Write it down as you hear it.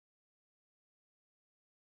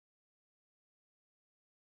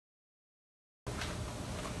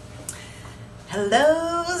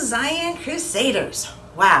Hello, Zion Crusaders.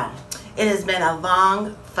 Wow, it has been a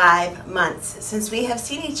long 5 months since we have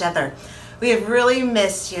seen each other. We have really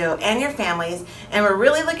missed you and your families, and we're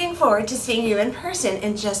really looking forward to seeing you in person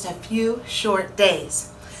in just a few short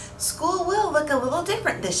days. School will look a little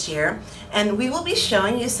different this year, and we will be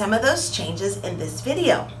showing you some of those changes in this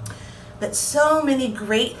video. But so many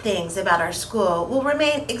great things about our school will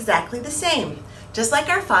remain exactly the same, just like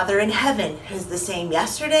our Father in heaven, who is the same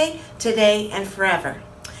yesterday, today, and forever.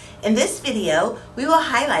 In this video, we will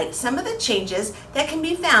highlight some of the changes that can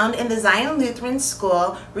be found in the Zion Lutheran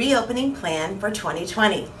School reopening plan for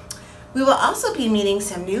 2020. We will also be meeting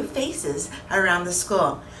some new faces around the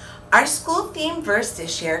school. Our school theme verse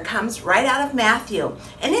this year comes right out of Matthew,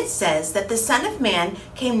 and it says that the Son of Man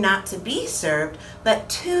came not to be served, but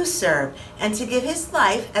to serve, and to give his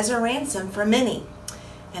life as a ransom for many.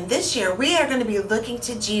 And this year, we are going to be looking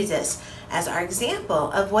to Jesus as our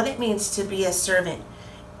example of what it means to be a servant.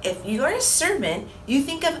 If you are a servant, you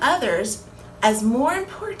think of others as more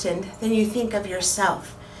important than you think of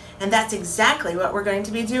yourself. And that's exactly what we're going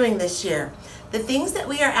to be doing this year. The things that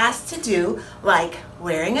we are asked to do, like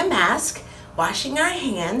wearing a mask, washing our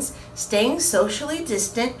hands, staying socially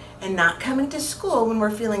distant, and not coming to school when we're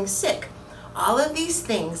feeling sick. All of these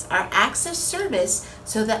things are acts of service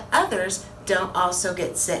so that others don't also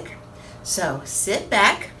get sick. So sit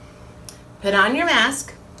back, put on your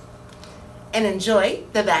mask, and enjoy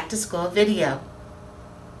the back to school video.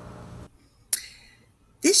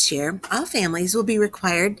 This year, all families will be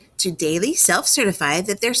required to daily self-certify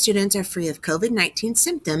that their students are free of COVID-19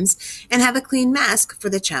 symptoms and have a clean mask for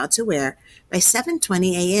the child to wear by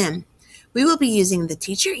 7:20 a.m. We will be using the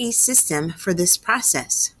TeacherE system for this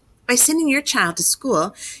process. By sending your child to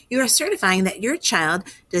school, you are certifying that your child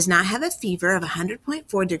does not have a fever of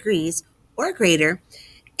 100.4 degrees or greater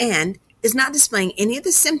and is not displaying any of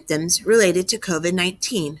the symptoms related to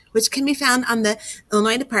COVID-19, which can be found on the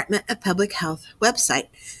Illinois Department of Public Health website.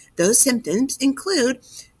 Those symptoms include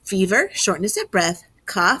fever, shortness of breath,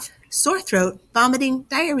 cough, sore throat, vomiting,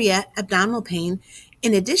 diarrhea, abdominal pain.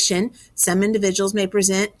 In addition, some individuals may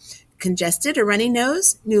present congested or runny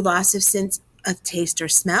nose, new loss of sense of taste or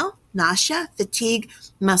smell, nausea, fatigue,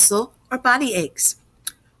 muscle, or body aches.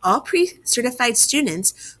 All pre-certified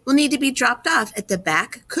students will need to be dropped off at the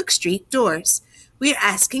back Cook Street doors. We are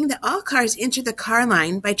asking that all cars enter the car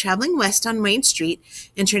line by traveling west on Main Street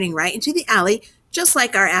and turning right into the alley, just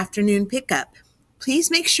like our afternoon pickup. Please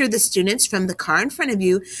make sure the students from the car in front of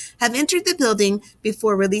you have entered the building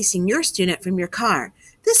before releasing your student from your car.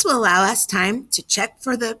 This will allow us time to check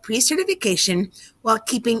for the pre-certification while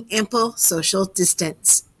keeping ample social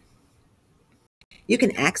distance. You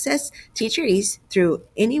can access TeacherE through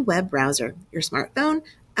any web browser, your smartphone,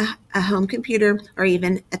 a home computer, or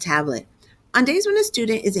even a tablet. On days when a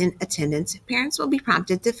student is in attendance, parents will be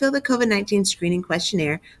prompted to fill the COVID-19 screening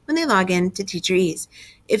questionnaire when they log in to TeacherE.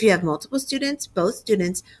 If you have multiple students, both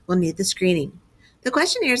students will need the screening. The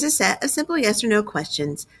questionnaire is a set of simple yes or no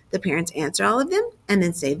questions. The parents answer all of them and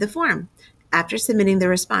then save the form. After submitting the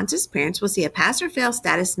responses, parents will see a pass or fail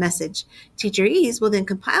status message. TeacherE will then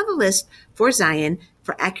compile the list for Zion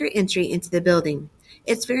for accurate entry into the building.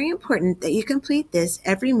 It's very important that you complete this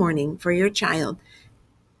every morning for your child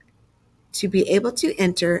to be able to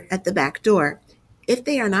enter at the back door. If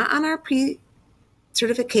they are not on our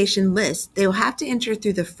pre-certification list, they will have to enter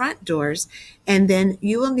through the front doors, and then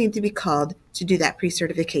you will need to be called to do that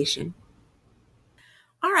pre-certification.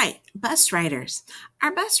 All right, bus riders.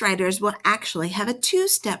 Our bus riders will actually have a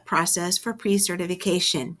two-step process for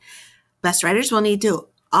pre-certification. Bus riders will need to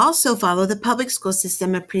also follow the public school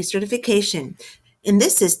system of pre-certification. In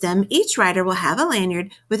this system, each rider will have a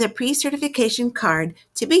lanyard with a pre-certification card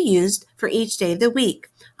to be used for each day of the week.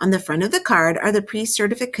 On the front of the card are the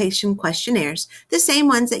pre-certification questionnaires, the same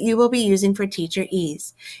ones that you will be using for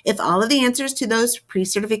TeacherE. If all of the answers to those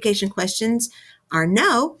pre-certification questions are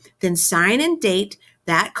no, then sign and date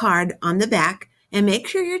that card on the back and make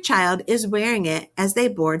sure your child is wearing it as they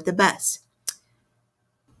board the bus.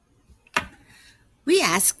 We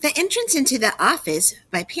ask that entrance into the office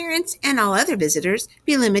by parents and all other visitors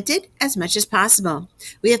be limited as much as possible.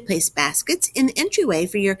 We have placed baskets in the entryway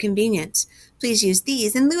for your convenience. Please use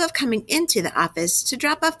these in lieu of coming into the office to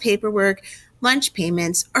drop off paperwork, lunch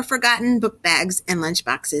payments, or forgotten book bags and lunch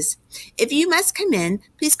boxes. If you must come in,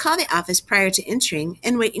 please call the office prior to entering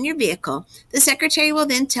and wait in your vehicle. The secretary will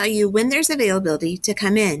then tell you when there's availability to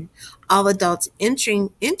come in. All adults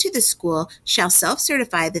entering into the school shall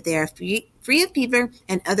self-certify that they are free of fever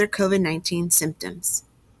and other COVID-19 symptoms.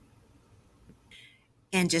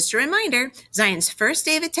 And just a reminder, Zion's first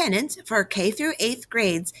day of attendance for K through 8th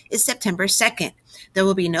grades is September 2nd. There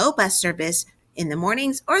will be no bus service in the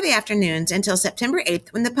mornings or the afternoons until September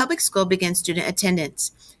 8th when the public school begins student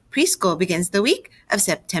attendance. Preschool begins the week of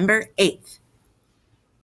September 8th.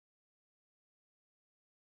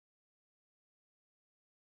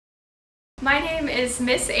 My name is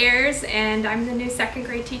Miss Ayers and I'm the new second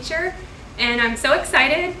grade teacher, and I'm so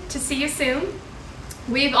excited to see you soon.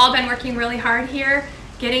 We've all been working really hard here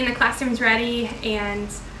getting the classrooms ready, and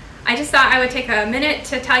I just thought I would take a minute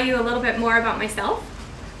to tell you a little bit more about myself.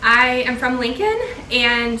 I am from Lincoln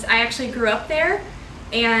and I actually grew up there,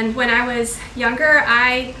 and when I was younger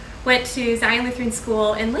I went to Zion Lutheran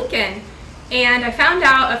School in Lincoln, and I found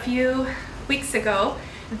out a few weeks ago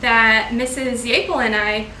that Mrs. Yapel and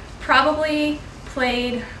I probably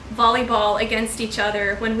played volleyball against each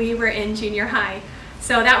other when we were in junior high.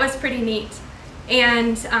 So that was pretty neat.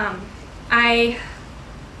 And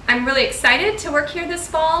I'm really excited to work here this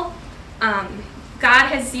fall. God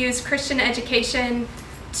has used Christian education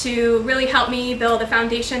to really help me build a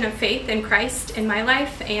foundation of faith in Christ in my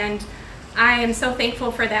life, and I am so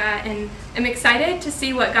thankful for that, and I'm excited to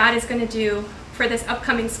see what God is going to do for this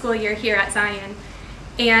upcoming school year here at Zion.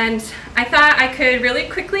 And I thought I could really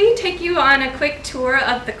quickly take you on a quick tour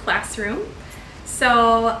of the classroom.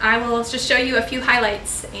 So I will just show you a few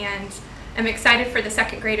highlights, and I'm excited for the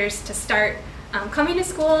second graders to start coming to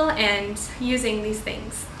school and using these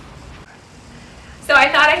things. So I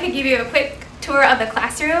thought I could give you a quick tour of the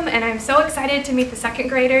classroom, and I'm so excited to meet the second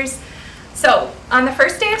graders. So on the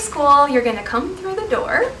first day of school, you're going to come through the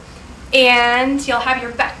door, and you'll have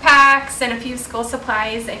your backpacks and a few school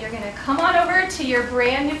supplies, and you're going to come on over to your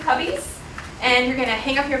brand new cubbies, and you're going to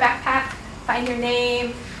hang up your backpack, find your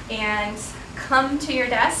name, and come to your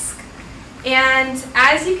desk. And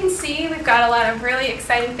as you can see, we've got a lot of really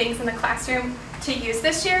exciting things in the classroom to use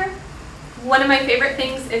this year. One of my favorite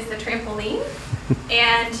things is the trampoline,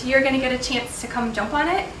 and you're going to get a chance to come jump on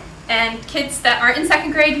it. And kids that aren't in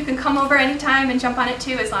second grade, you can come over anytime and jump on it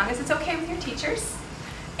too, as long as it's okay with your teachers.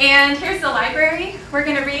 And here's the library. We're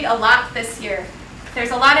going to read a lot this year. There's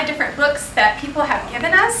a lot of different books that people have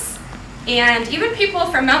given us, and even people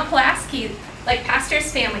from Mount Pulaski, like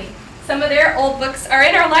Pastor's family. Some of their old books are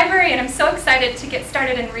in our library, and I'm so excited to get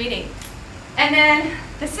started in reading. And then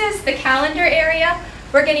this is the calendar area.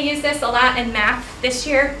 We're going to use this a lot in math this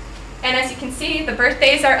year. And as you can see, the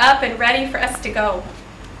birthdays are up and ready for us to go.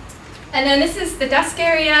 And then this is the desk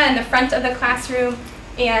area in the front of the classroom.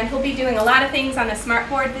 And we'll be doing a lot of things on the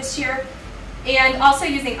smartboard this year, and also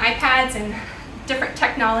using iPads and different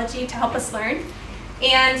technology to help us learn.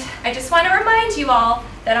 And I just want to remind you all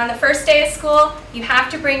that on the first day of school, you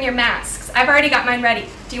have to bring your masks. I've already got mine ready.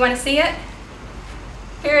 Do you want to see it?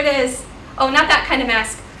 Here it is. Oh, not that kind of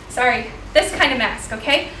mask. Sorry, this kind of mask,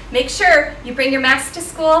 okay? Make sure you bring your mask to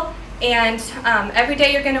school, and every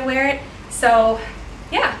day you're going to wear it. So,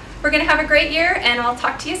 yeah, we're going to have a great year, and I'll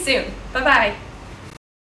talk to you soon. Bye-bye.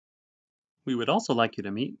 We would also like you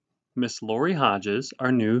to meet Miss Lori Hodges,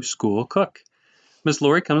 our new school cook. Miss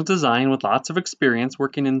Lori comes to Zion with lots of experience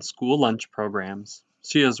working in school lunch programs.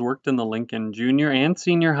 She has worked in the Lincoln Junior and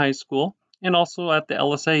Senior High School and also at the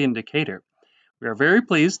LSA in Decatur. We are very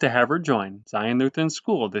pleased to have her join Zion Lutheran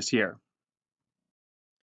School this year.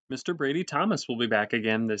 Mr. Brady Thomas will be back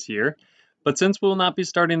again this year, but since we will not be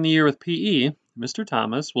starting the year with PE, Mr.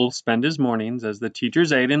 Thomas will spend his mornings as the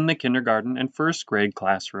teacher's aide in the kindergarten and first grade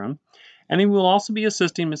classroom, and he will also be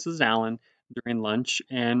assisting Mrs. Allen during lunch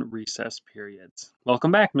and recess periods.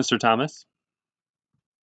 Welcome back, Mr. Thomas.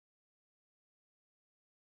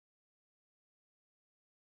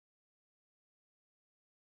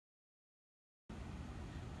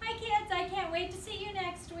 Hi kids, I can't wait to see you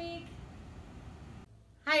next week.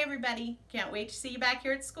 Hi everybody, can't wait to see you back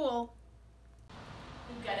here at school.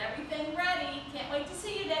 We've got everything ready, can't wait to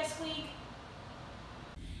see you next week.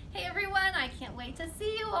 Hey everyone, I can't wait to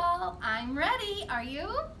see you all. I'm ready, are you?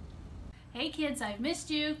 Hey kids, I've missed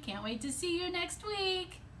you, can't wait to see you next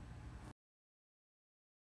week.